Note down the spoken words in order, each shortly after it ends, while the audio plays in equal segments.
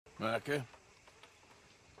Okay.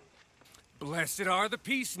 Blessed are the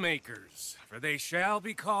Peacemakers, for they shall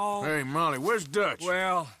be called... Hey, Molly, where's Dutch?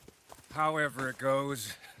 Well, however it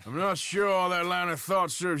goes. I'm not sure all that line of thought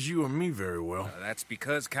serves you and me very well. That's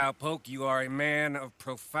because, Cowpoke, you are a man of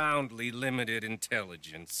profoundly limited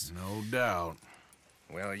intelligence. No doubt.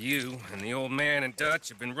 Well, you and the old man and Dutch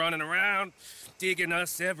have been running around, digging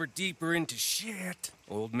us ever deeper into shit.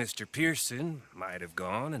 Old Mr. Pearson might have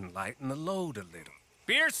gone and lightened the load a little.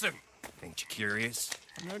 Pearson! Ain't you curious?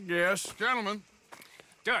 I guess. Gentlemen.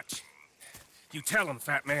 Dutch, you tell him,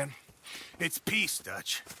 fat man. It's peace,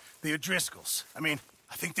 Dutch. The O'Driscolls.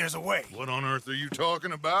 I think there's a way. What on earth are you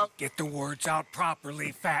talking about? Get the words out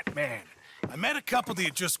properly, fat man. I met a couple of the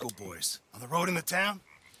O'Driscoll boys on the road into town.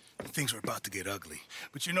 And things were about to get ugly.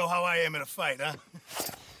 But you know how I am in a fight, huh?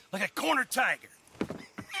 Like a cornered tiger.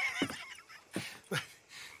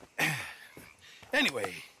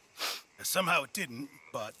 Anyway, somehow it didn't,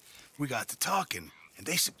 but we got to talking, and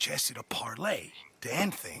they suggested a parlay to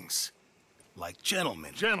end things. Like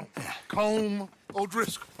gentlemen. Gentlemen. Combe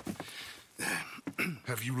O'Driscoll.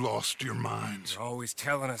 Have you lost your minds? You're always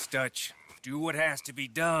telling us, Dutch. Do what has to be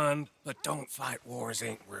done, but don't fight wars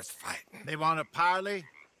ain't worth fighting. They want a parley?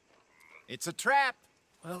 It's a trap.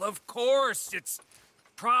 Well, of course, it's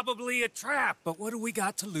probably a trap, but what do we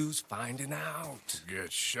got to lose finding out?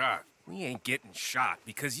 Get shot. We ain't getting shot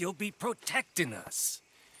because you'll be protecting us.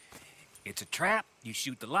 It's a trap, you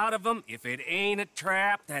shoot the lot of them. If it ain't a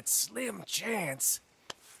trap, that's slim chance.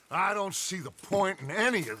 I don't see the point in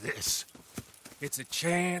any of this. It's a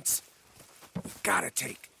chance we've gotta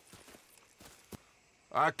take.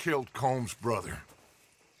 I killed Combs' brother.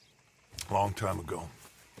 A long time ago.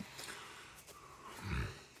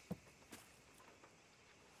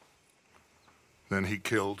 Then he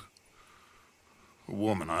killed a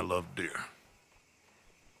woman I loved dear.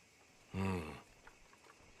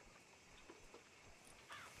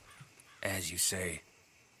 As you say,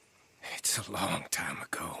 it's a long time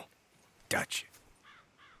ago, Dutch.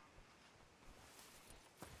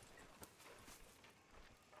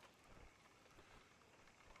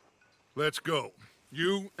 Let's go.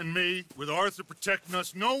 You and me, with Arthur protecting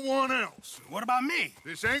us, no one else. What about me?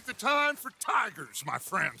 This ain't the time for tigers, my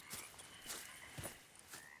friend.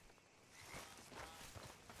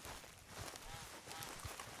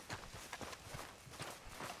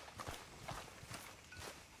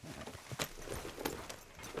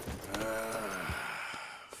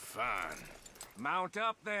 Fine. Mount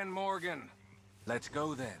up then, Morgan. Let's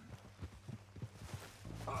go then.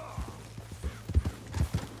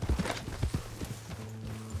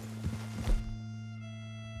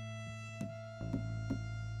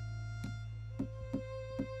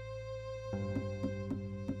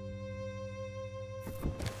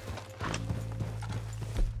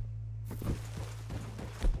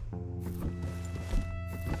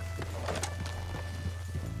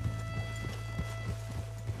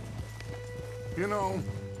 You know,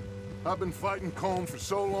 I've been fighting Combs for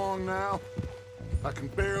so long now, I can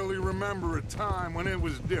barely remember a time when it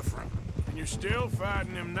was different. And you're still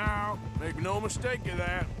fighting him now. Make no mistake of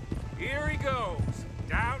that. Here he goes,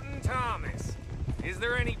 Doubting Thomas. Is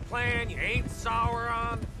there any plan you ain't sour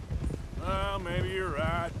on? Well, maybe you're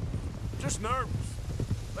right. Just nervous.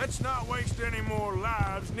 Let's not waste any more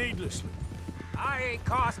lives needlessly. I ain't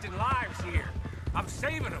costing lives here. I'm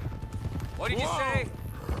saving them. What did you say?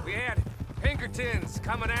 We had Pinkertons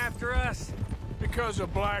coming after us? Because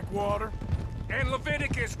of Blackwater? And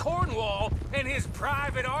Leviticus Cornwall and his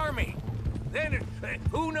private army. Then,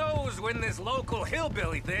 who knows when this local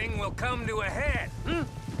hillbilly thing will come to a head,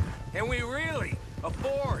 Can we really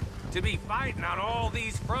afford to be fighting on all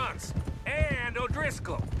these fronts? And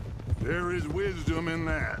O'Driscoll. There is wisdom in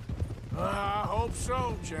that. I hope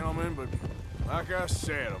so, gentlemen, but like I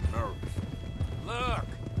said, I'm nervous. Look,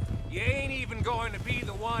 you ain't even going to be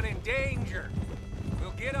the one in danger.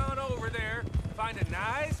 We'll get on over there, find a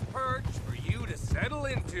nice perch for you to settle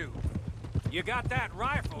into. You got that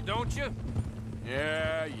rifle, don't you?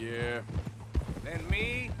 Yeah. Then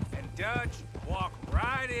me and Dutch walk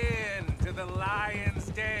right in to the lion's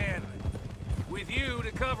den. With you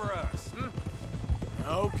to cover us,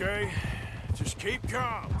 Okay. Just keep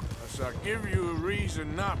calm, unless I give you a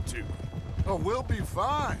reason not to. Oh, we'll be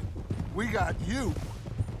fine. We got you.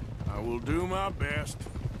 I will do my best.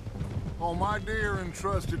 Oh, my dear and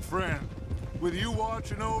trusted friend, with you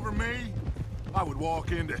watching over me, I would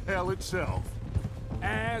walk into hell itself.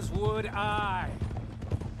 As would I.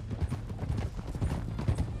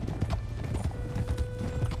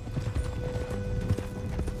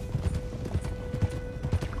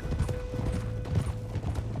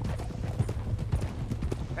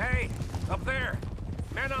 Hey, up there.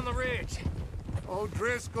 Men on down the ridge.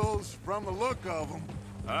 O'Driscoll's, from the look of them.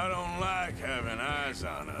 I don't like having eyes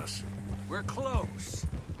on us. We're close.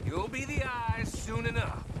 You'll be the eyes soon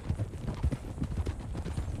enough.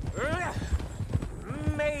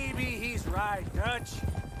 Maybe he's right, Dutch.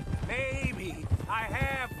 Maybe I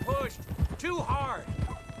have pushed too hard.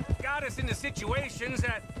 Got us into situations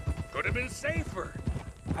that could have been safer.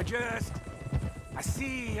 I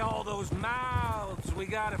see all those mouths we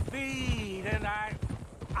gotta feed, and I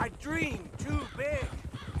dream too big.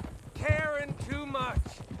 Caring too much.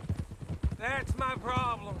 That's my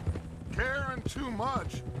problem. Caring too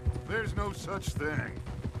much? There's no such thing.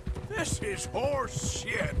 This is horse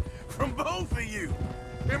shit from both of you.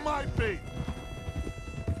 It might be.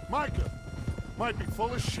 Micah might be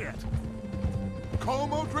full of shit.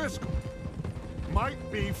 Colm O'Driscoll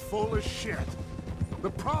might be full of shit.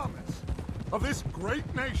 The promise of this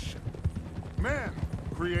great nation. Men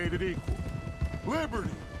created equal. Liberty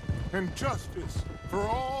and justice for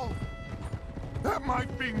all. That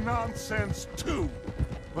might be nonsense too,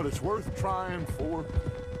 but it's worth trying for.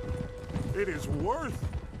 It is worth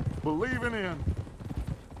believing in.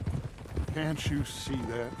 Can't you see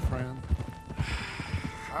that, friend?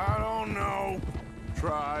 I don't know.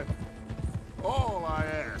 Try. All I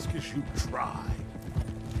ask is you try.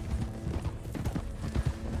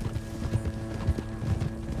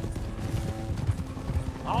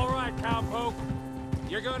 All right, cowpoke.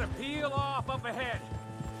 You're gonna peel off up ahead.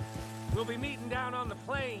 We'll be meeting down on the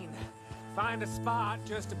plain. Find a spot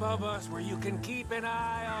just above us where you can keep an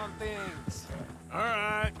eye on things. All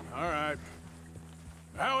right, all right.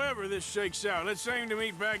 However this shakes out, let's aim to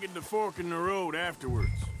meet back at the fork in the road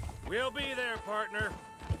afterwards. We'll be there, partner.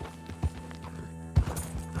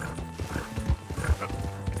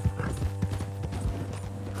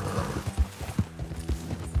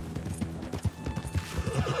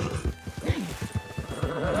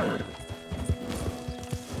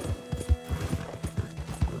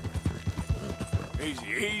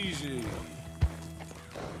 Easy, easy.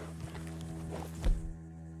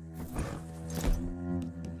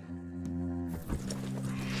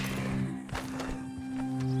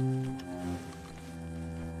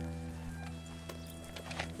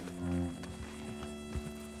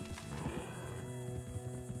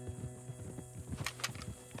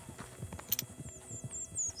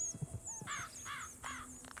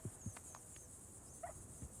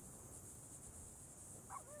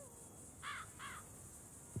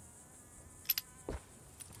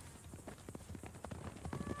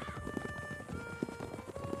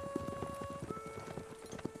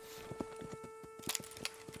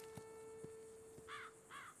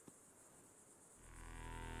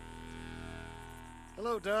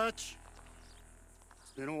 Hello, Dutch.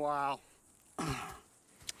 It's been a while.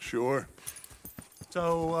 Sure.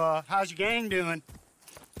 So, how's your gang doing?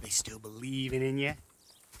 They still believing in you?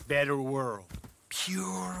 Better world.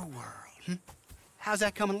 Pure world. How's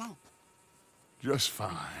that coming along? Just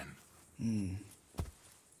fine.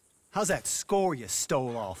 How's that score you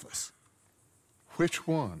stole off us? Which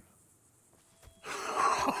one?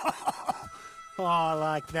 Oh, I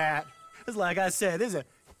like that. It's like I said, this is a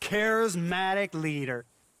charismatic leader.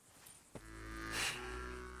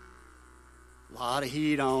 Lot of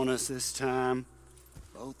heat on us this time.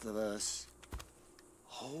 Both of us.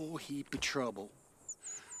 Whole heap of trouble.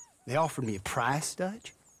 They offered me a price,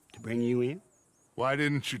 Dutch, to bring you in. Why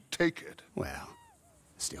didn't you take it? Well,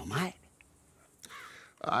 still might.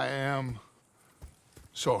 I am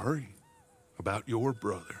sorry about your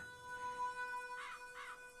brother.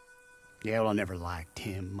 Yeah, well, I never liked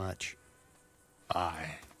him much.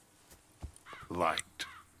 I liked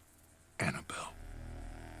Annabelle.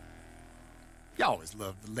 You always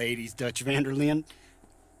loved the ladies, Dutch Vanderlyn.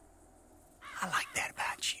 I like that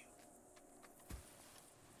about you.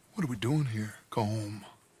 What are we doing here? Go home.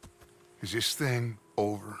 Is this thing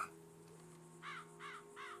over?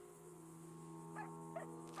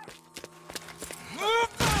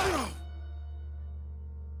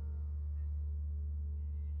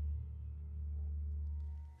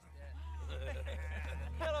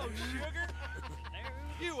 Hello, sugar.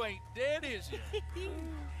 You ain't dead, is you?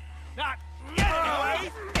 Not yet,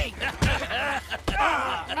 anyway!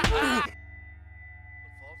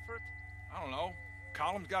 Fall for it? I don't know.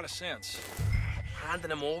 Colum's got a sense.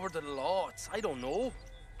 Handing him over to the lords. I don't know.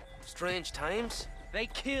 Strange times. They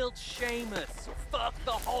killed Seamus. Fuck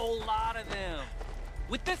the whole lot of them.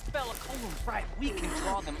 With this fella Colin Pratt, we can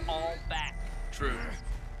draw them all back. True.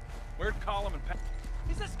 Where'd Colum and Pat?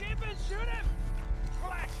 He's escaping! Shoot him!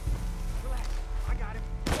 Relax. Relax. I got him.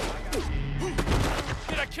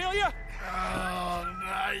 Did I kill you? Oh,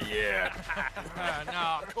 not yet.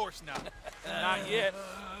 No, of course not. Not yet,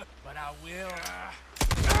 but I will.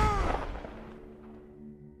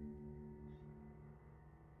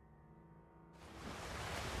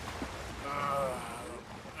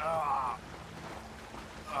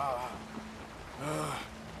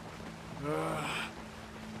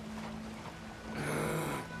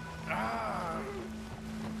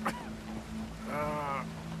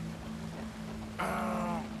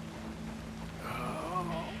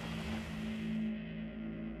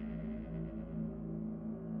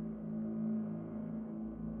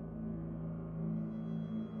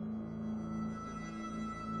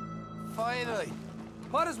 Finally!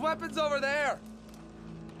 Put his weapons over there!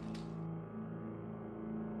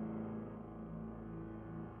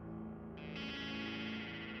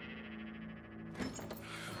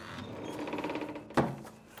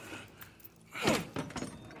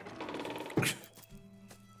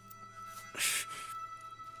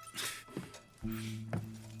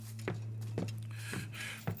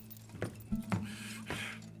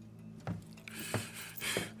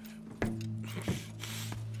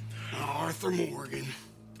 Arthur Morgan.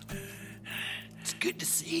 It's good to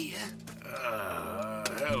see you.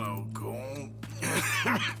 Hello, Cole.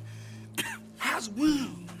 How's the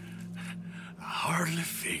wound? I hardly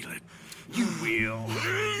feel it. You will.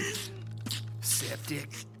 Septic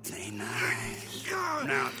ain't nice.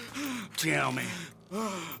 Now, tell me,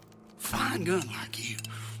 fine gun like you,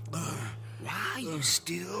 why you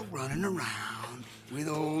still running around with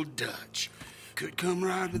old Dutch? Could come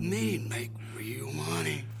ride with me and make real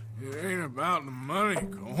money. It ain't about the money,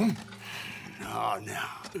 Cole. No.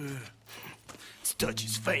 It's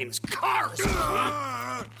Dutch's famous cars.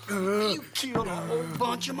 You killed a whole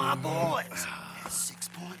bunch of my boys. That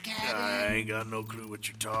 6-point gag. I ain't got no clue what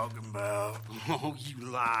you're talking about. Oh, you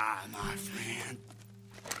lie, my friend.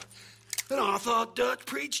 But I thought Dutch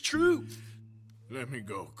preached truth. Let me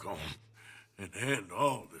go, Cole, and end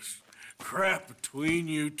all this crap between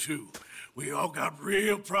you two. We all got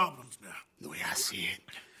real problems now. The way I see it,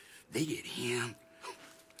 they get him.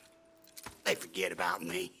 They forget about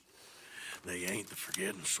me. They ain't the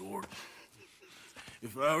forgetting sort.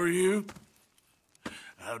 If I were you,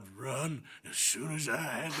 I'd run as soon as I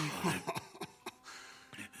had the money.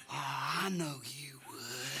 Oh, I know you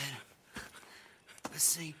would. But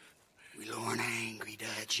see, we lure an angry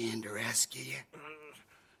Dutch in to rescue you.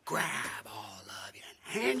 Grab all of you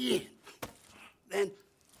and hand you in. Then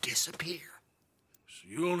disappear. So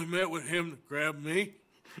you only met with him to grab me?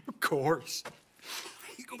 Of course.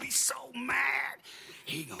 He's gonna be so mad.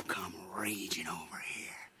 He gonna come raging over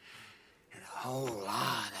here. And a whole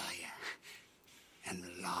lot of you. And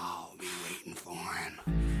the law will be waiting for him.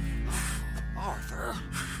 Arthur.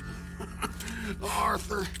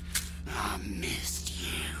 Arthur, I missed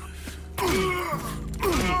you.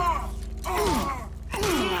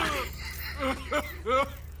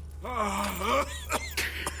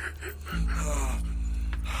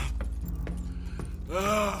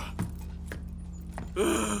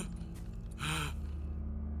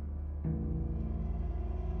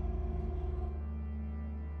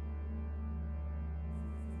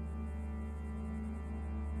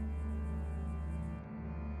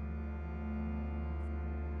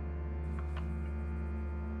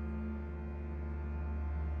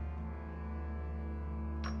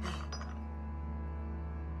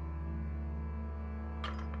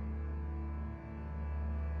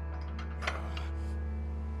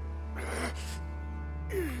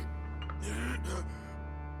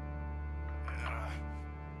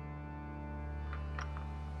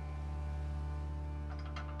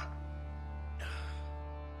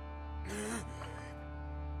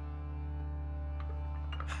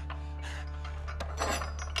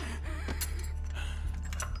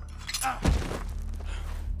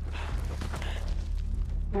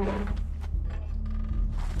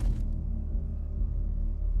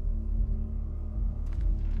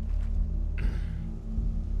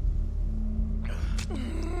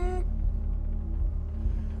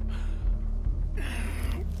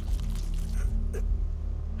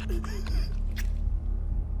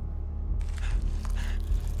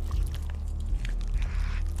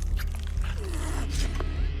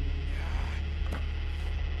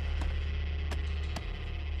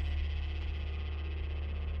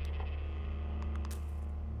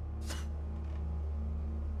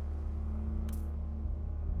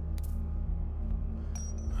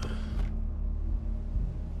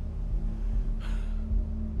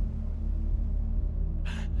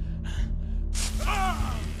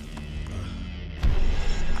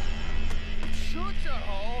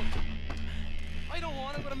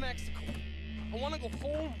 Go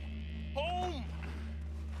home. Home!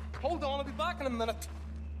 Hold on, I'll be back in a minute.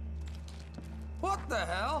 What the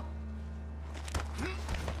hell?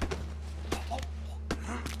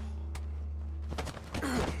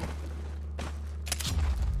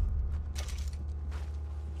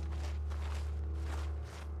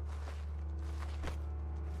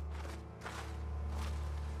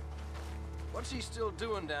 What's he still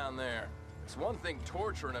doing down there? It's one thing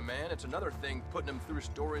torturing a man, it's another thing putting him through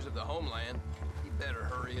stories of the homeland. He better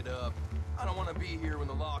hurry it up. I don't want to be here when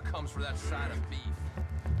the law comes for that side of beef.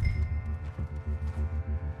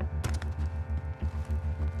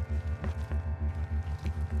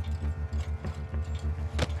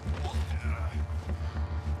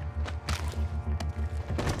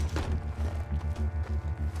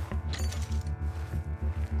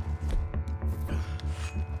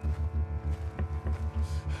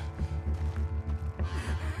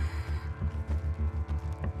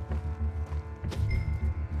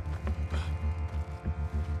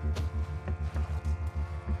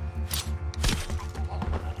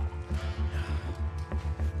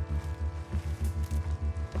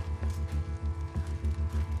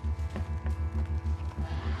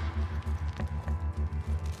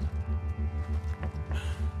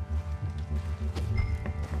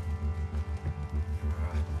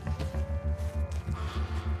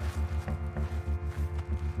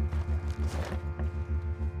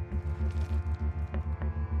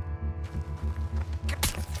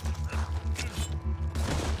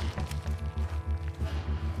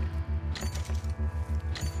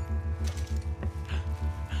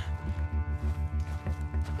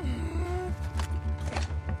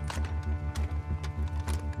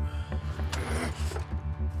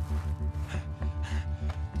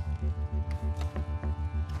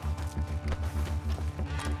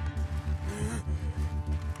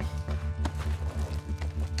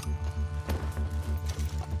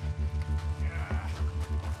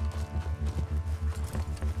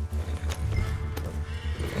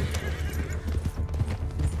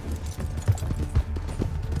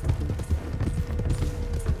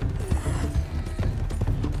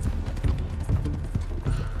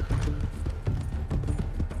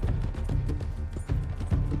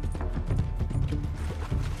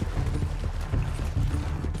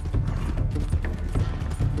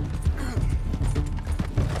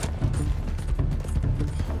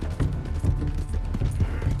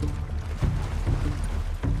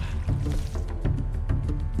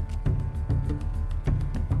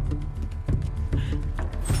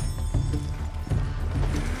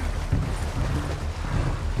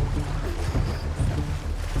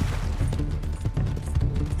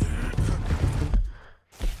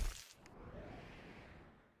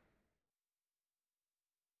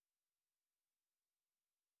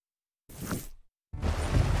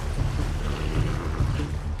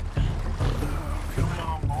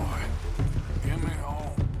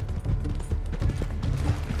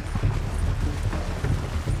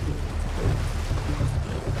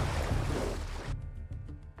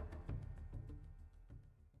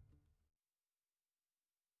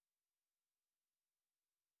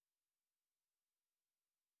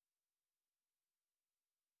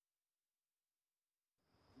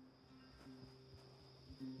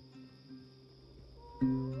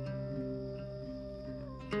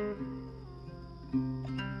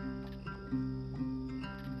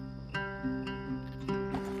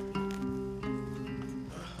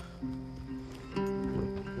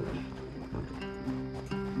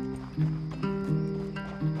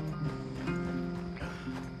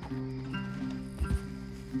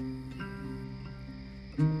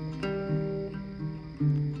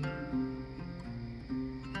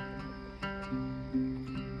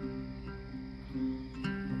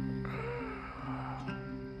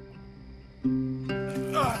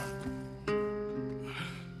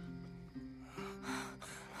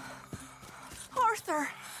 Arthur!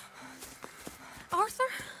 Arthur?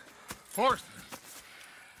 Arthur!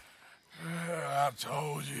 I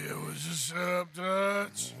told you it was a setup,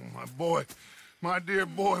 Dutch. Oh, my boy. My dear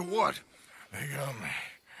boy, what? They got me.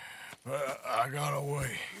 But I got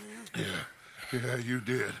away. Yeah, you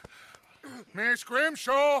did. Miss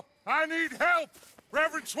Grimshaw, I need help!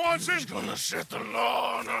 Reverend Swanson! He's gonna set the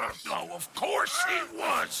law on us. Oh, of course he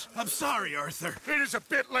was! I'm sorry, Arthur. It is a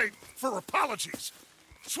bit late for apologies.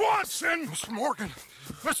 Swanson! Mr. Morgan!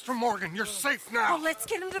 Mr. Morgan, you're safe now. Oh, let's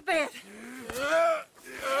get him to bed.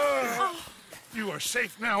 You are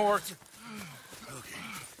safe now, Arthur. Okay.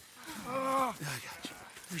 I got you.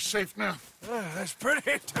 You're safe now. That's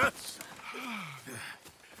pretty, Dutch.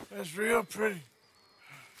 That's real pretty.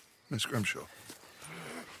 Miss Grimshaw,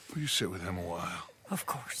 will you sit with him a while? Of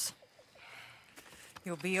course.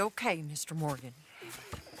 You'll be okay, Mr. Morgan.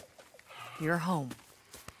 You're home.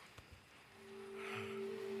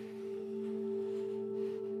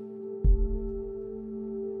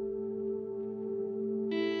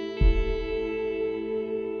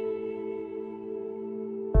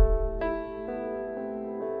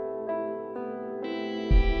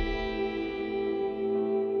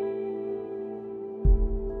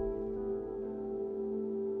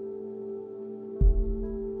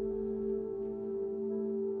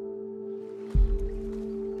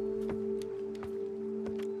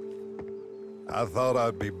 I thought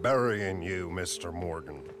I'd be burying you, Mr.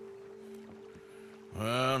 Morgan.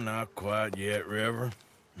 Well, not quite yet, River.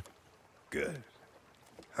 Good.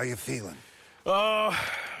 How you feeling? Oh,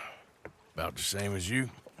 about the same as you.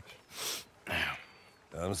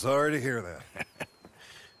 I'm sorry to hear that.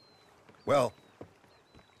 Well,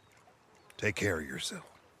 take care of yourself.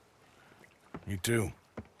 You too.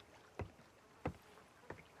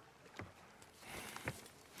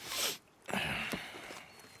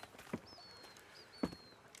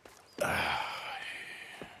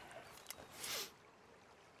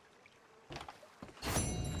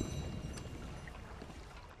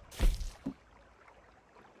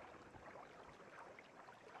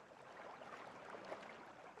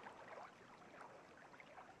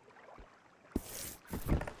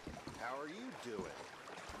 How are you doing?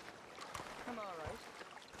 I'm all right.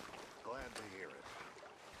 Glad to hear it.